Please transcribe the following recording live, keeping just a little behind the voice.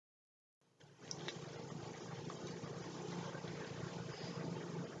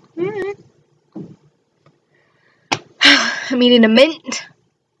I'm eating a mint.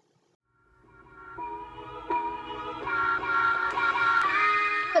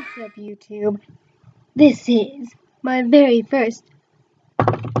 What's up, YouTube? This is my very first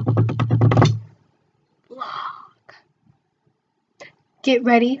vlog. Get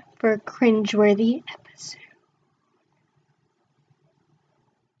ready for a cringeworthy episode.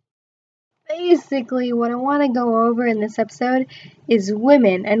 Basically, what I want to go over in this episode is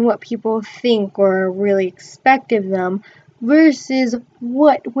women and what people think or really expect of them versus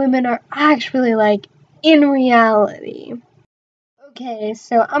what women are actually like in reality. Okay,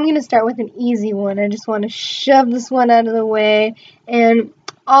 so I'm going to start with an easy one. I just want to shove this one out of the way. And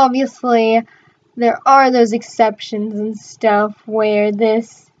obviously, there are those exceptions and stuff where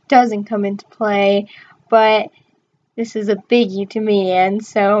this doesn't come into play. But this is a biggie to me. And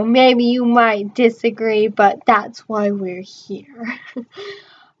so maybe you might disagree, but that's why we're here.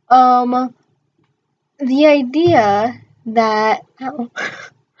 The idea that...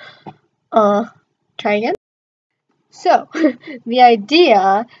 try again? So, the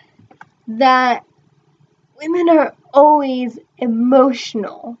idea that women are always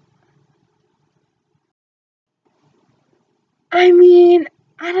emotional. I mean,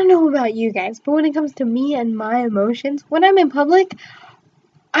 I don't know about you guys, but when it comes to me and my emotions, when I'm in public,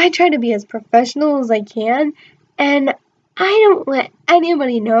 I try to be as professional as I can, and I don't let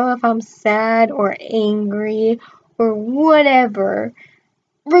anybody know if I'm sad or angry or whatever,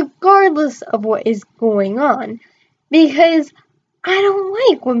 regardless of what is going on, because I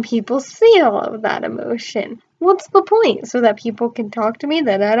don't like when people see all of that emotion. What's the point? So that people can talk to me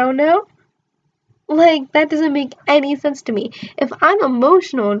that I don't know? Like, that doesn't make any sense to me. If I'm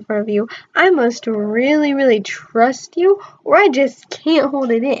emotional in front of you, I must really, really trust you, or I just can't hold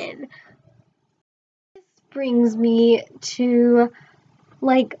it in. This brings me to,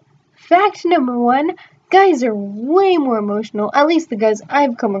 like, fact number one. Guys are way more emotional, at least the guys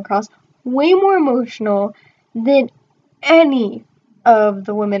I've come across, way more emotional than any of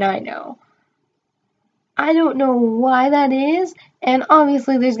the women I know. I don't know why that is, and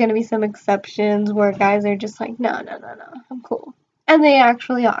obviously there's going to be some exceptions where guys are just like, no, I'm cool. And they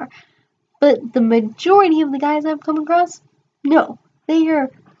actually are. But the majority of the guys I've come across, no, they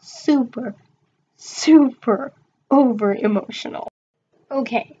are super, super over emotional.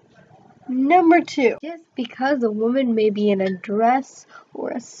 Okay, number two. Just because a woman may be in a dress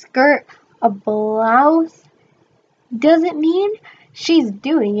or a skirt, a blouse, doesn't mean she's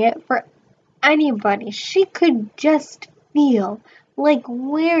doing it for anybody. She could just feel like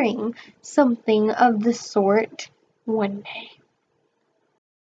wearing something of the sort one day.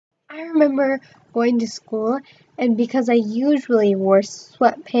 I remember going to school, and because I usually wore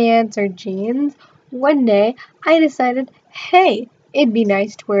sweatpants or jeans, one day I decided, hey, it'd be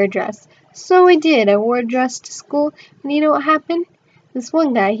nice to wear a dress. So I did. I wore a dress to school, and you know what happened? This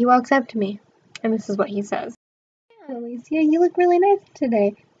one guy, he walks up to me, and this is what he says. Yeah, Alicia, you look really nice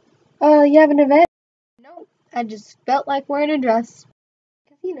today. You have an event? No, I just felt like wearing a dress.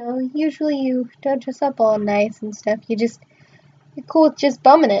 Because, you know, usually you don't dress up all nice and stuff. You're cool with just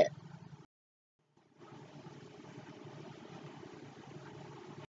bumming it.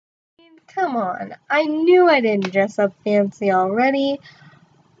 I mean, come on. I knew I didn't dress up fancy already.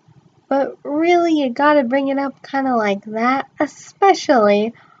 But really, you gotta bring it up kind of like that.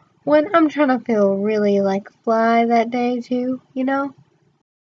 Especially when I'm trying to feel really, like, fly that day, too, you know?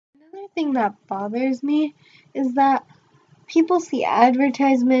 Another thing that bothers me is that people see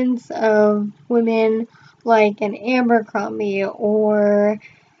advertisements of women like an Abercrombie or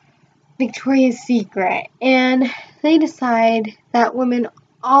Victoria's Secret, and they decide that women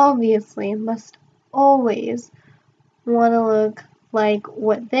obviously must always want to look like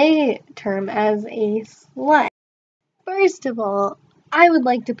what they term as a slut. First of all, I would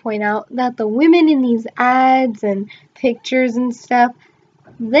like to point out that the women in these ads and pictures and stuff,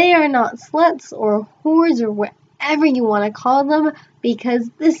 they are not sluts or whores or whatever you want to call them, because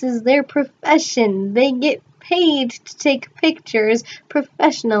this is their profession. They get paid to take pictures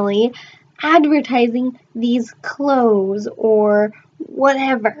professionally advertising these clothes or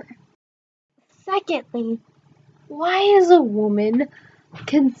whatever. Secondly, why is a woman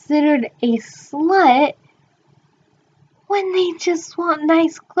considered a slut when they just want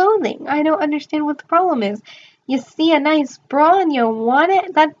nice clothing? I don't understand what the problem is. You see a nice bra and you want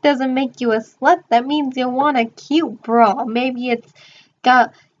it? That doesn't make you a slut. That means you want a cute bra. Maybe it's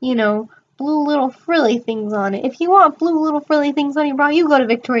got, you know, blue little frilly things on it. If you want blue little frilly things on your bra, you go to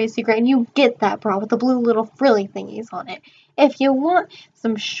Victoria's Secret and you get that bra with the blue little frilly thingies on it. If you want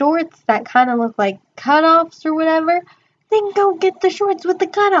some shorts that kind of look like cutoffs or whatever, then go get the shorts with the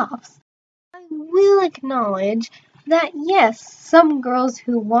cutoffs. I will acknowledge that yes, some girls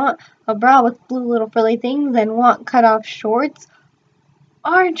who want a bra with blue little frilly things and want cutoff shorts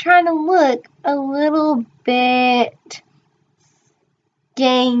are trying to look a little bit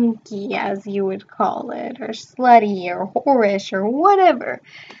skanky, as you would call it, or slutty, or whorish, or whatever.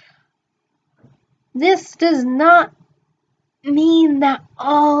 This does not mean that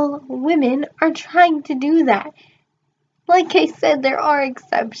all women are trying to do that. Like I said, there are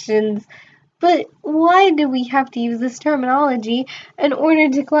exceptions, but why do we have to use this terminology in order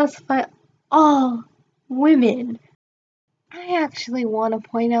to classify all women? I actually want to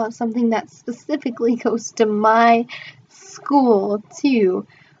point out something that specifically goes to my school, too.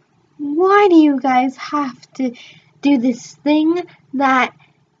 Why do you guys have to do this thing that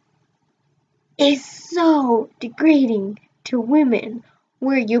is so degrading to women,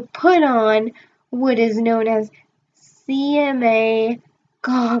 where you put on what is known as CMA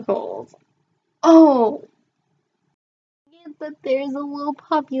goggles? Oh, but there's a low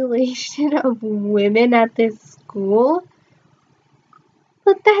population of women at this school,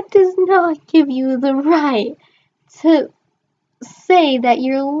 but that does not give you the right to say that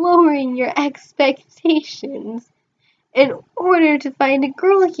you're lowering your expectations in order to find a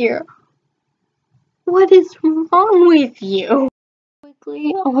girl here. What is wrong with you?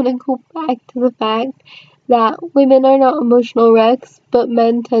 Quickly, I want to go back to the fact that women are not emotional wrecks, but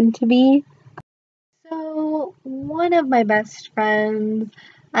men tend to be. So, one of my best friends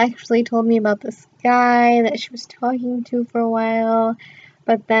actually told me about this guy that she was talking to for a while,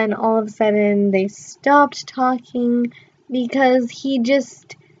 but then all of a sudden they stopped talking because he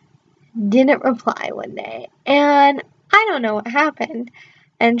just didn't reply one day. And I don't know what happened,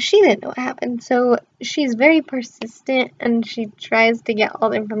 and she didn't know what happened. So she's very persistent, and she tries to get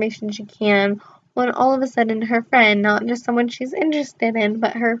all the information she can when all of a sudden her friend, not just someone she's interested in,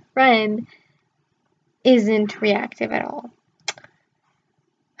 but her friend, isn't reactive at all.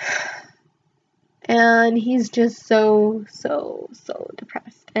 And he's just so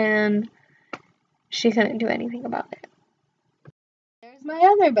depressed, and she couldn't do anything about it. There's my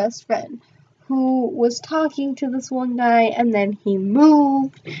other best friend who was talking to this one guy, and then he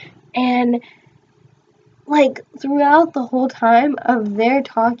moved, and like throughout the whole time of their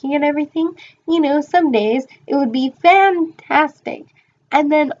talking and everything, some days it would be fantastic,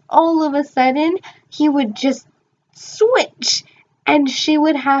 and then all of a sudden he would just switch, and she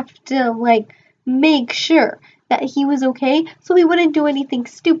would have to make sure that he was okay so he wouldn't do anything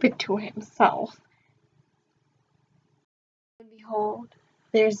stupid to himself. And behold,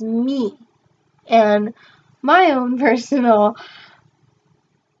 there's me and my own personal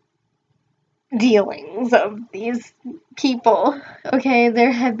dealings of these people. Okay,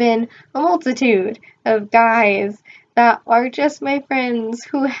 there have been a multitude of guys that are just my friends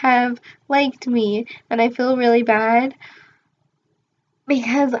who have liked me, and I feel really bad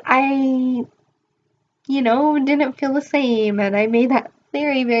because I didn't feel the same, and I made that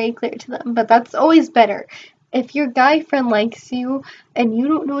very, very clear to them. But that's always better. If your guy friend likes you and you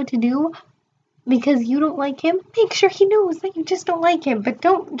don't know what to do because you don't like him, make sure he knows that you just don't like him. But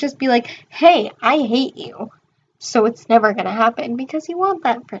don't just be like, hey, I hate you, so it's never gonna happen, because you want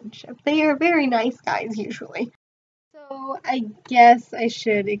that friendship. They are very nice guys usually. So I guess I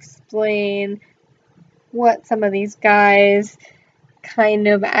should explain what some of these guys kind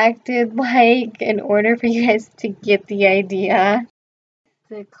of acted like in order for you guys to get the idea.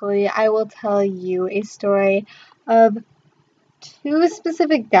 Basically, I will tell you a story of two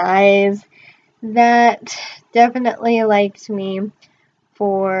specific guys that definitely liked me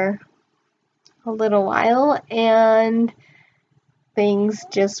for a little while, and things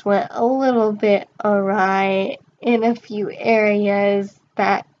just went a little bit awry in a few areas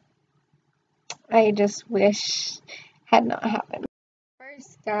that I just wish had not happened.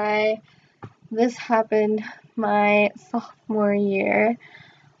 First guy, this happened my sophomore year,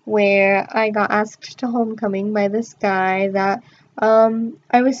 where I got asked to homecoming by this guy that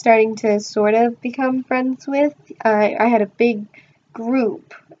I was starting to sort of become friends with. I had a big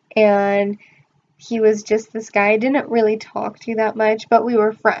group, and he was just this guy I didn't really talk to that much, but we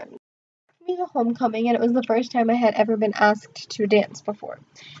were friends. Me to homecoming, and it was the first time I had ever been asked to dance before.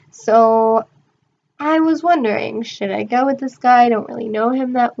 So I was wondering, should I go with this guy? I don't really know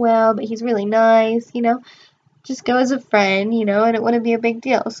him that well, but he's really nice, just go as a friend, and it wouldn't be a big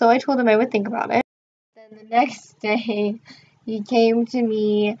deal. So I told him I would think about it. Then the next day, he came to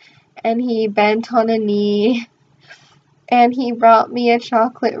me, and he bent on a knee, and he brought me a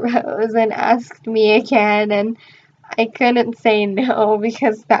chocolate rose and asked me again, and I couldn't say no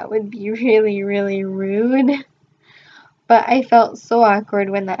because that would be really, really rude. But I felt so awkward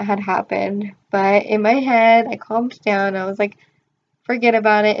when that had happened. But in my head, I calmed down. I was like, forget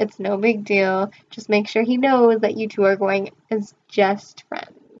about it. It's no big deal. Just make sure he knows that you two are going as just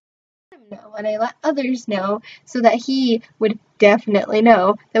friends. Know, and I let others know so that he would definitely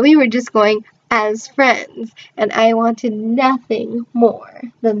know that we were just going as friends, and I wanted nothing more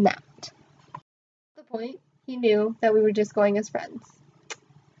than that. At the point, he knew that we were just going as friends.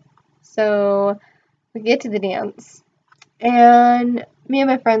 So we get to the dance, and me and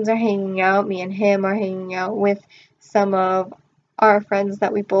my friends are hanging out. Me and him are hanging out with some of our friends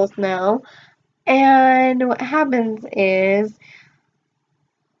that we both know. And what happens is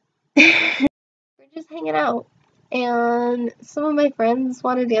we're just hanging out. And some of my friends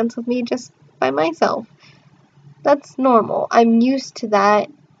want to dance with me just by myself. That's normal. I'm used to that.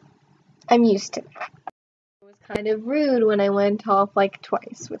 It was kind of rude when I went off like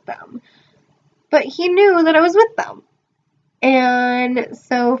twice with them. But he knew that I was with them. And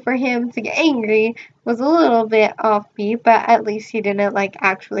so for him to get angry was a little bit offbeat, but at least he didn't like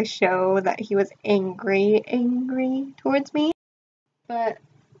actually show that he was angry towards me. But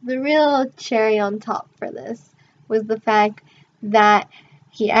the real cherry on top for this was the fact that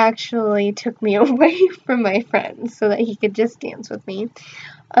he actually took me away from my friends so that he could just dance with me.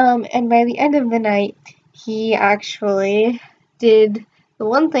 And by the end of the night, he actually did the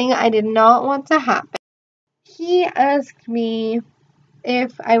one thing I did not want to happen. He asked me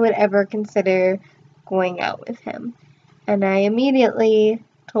if I would ever consider going out with him. And I immediately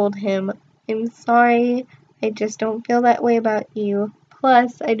told him, I'm sorry, I just don't feel that way about you.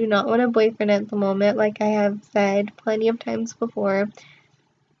 Plus, I do not want a boyfriend at the moment, like I have said plenty of times before.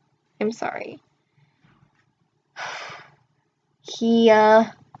 I'm sorry. He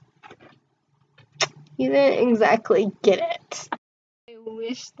didn't exactly get it. I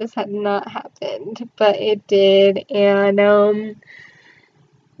wish this had not happened, but it did, and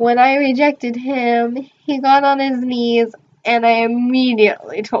when I rejected him, he got on his knees, and I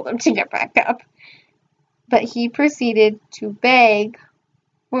immediately told him to get back up. But he proceeded to beg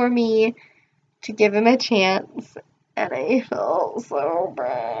for me to give him a chance, and I felt so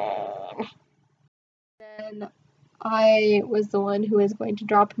bad. Then I was the one who was going to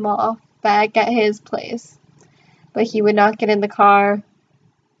drop him off back at his place, but he would not get in the car.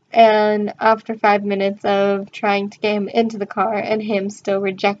 And after 5 minutes of trying to get him into the car and him still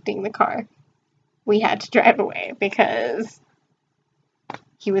rejecting the car, we had to drive away because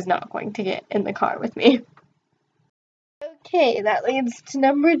he was not going to get in the car with me. Okay, that leads to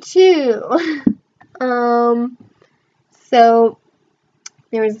number 2. So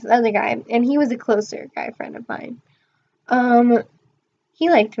there was this other guy, and he was a closer guy friend of mine. He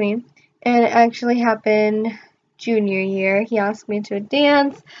liked me, and it actually happened junior year. He asked me to a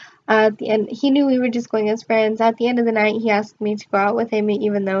dance. At the end, he knew we were just going as friends. At the end of the night, he asked me to go out with him,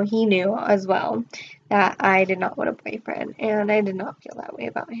 even though he knew as well that I did not want a boyfriend, and I did not feel that way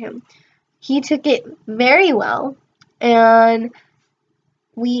about him. He took it very well, and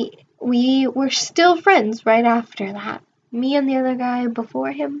we were still friends right after that. Me and the other guy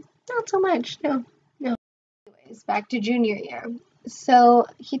before him, not so much, no. Anyways, back to junior year. So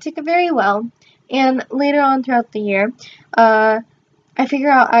he took it very well, and later on throughout the year, I figured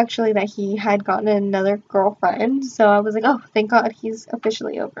out actually that he had gotten another girlfriend, so I was like, oh, thank God he's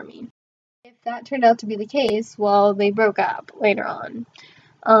officially over me. If that turned out to be the case, well, they broke up later on.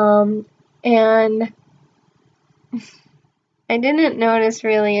 And I didn't notice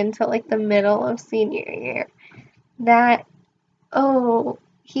really until like the middle of senior year that, oh,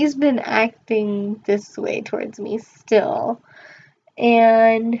 he's been acting this way towards me still.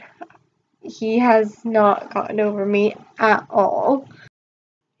 And he has not gotten over me at all.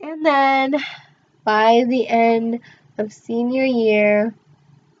 And then by the end of senior year,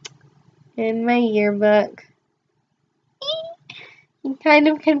 in my yearbook, he kind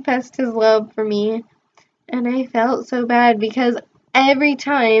of confessed his love for me. And I felt so bad because every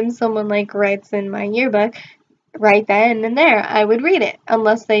time someone like writes in my yearbook, right then and there, I would read it.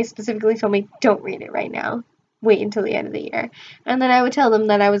 Unless they specifically told me, don't read it right now. Wait until the end of the year. And then I would tell them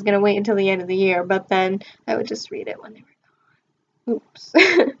that I was going to wait until the end of the year, but then I would just read it when they were gone. Oops.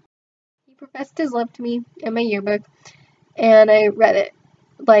 He professed his love to me in my yearbook, and I read it,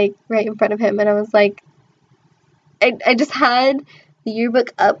 like, right in front of him, and I was like, I just had the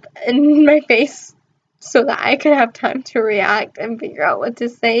yearbook up in my face so that I could have time to react and figure out what to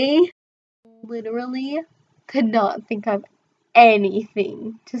say. Literally could not think of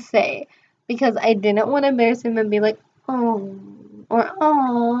anything to say because I didn't want to embarrass him and be like, oh, or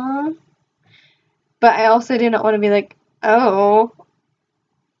aw. But I also didn't want to be like, oh.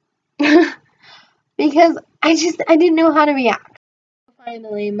 because I didn't know how to react.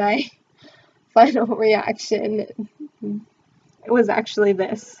 Finally, my final reaction was actually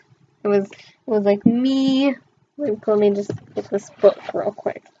this. It was like me. Let me just get this book real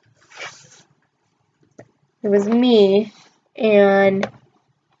quick. It was me, and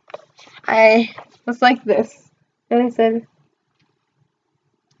I was like this, and I said,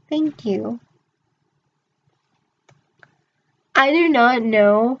 "Thank you." I do not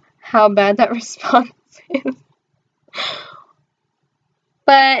know how bad that response is,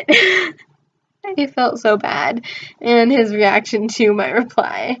 but I felt so bad, and his reaction to my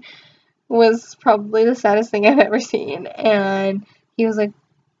reply was probably the saddest thing I've ever seen, and he was like,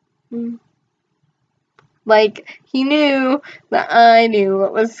 like, he knew that I knew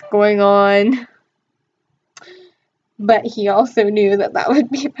what was going on, but he also knew that that would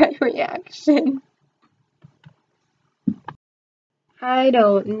be my reaction. I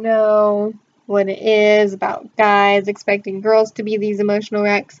don't know what it is about guys expecting girls to be these emotional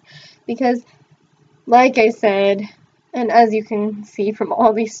wrecks, because, like I said, and as you can see from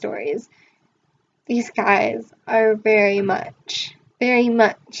all these stories, these guys are very much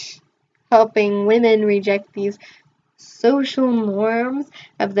helping women reject these social norms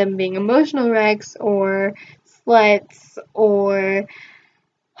of them being emotional wrecks or sluts or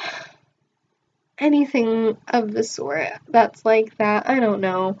anything of the sort that's like that. I don't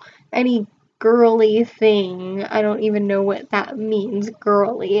know. Any girly thing. I don't even know what that means,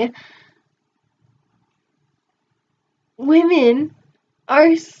 girly. Women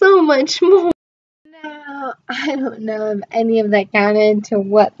are so much more. Now, I don't know if any of that counted into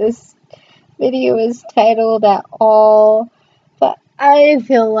what this video is titled at all, but I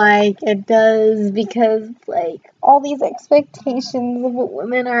feel like it does, because like all these expectations of what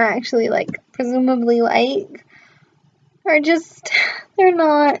women are actually like presumably like are just they're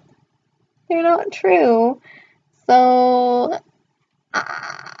not true. So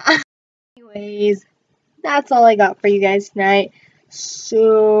anyways, that's all I got for you guys tonight.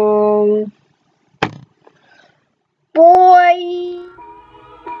 So boy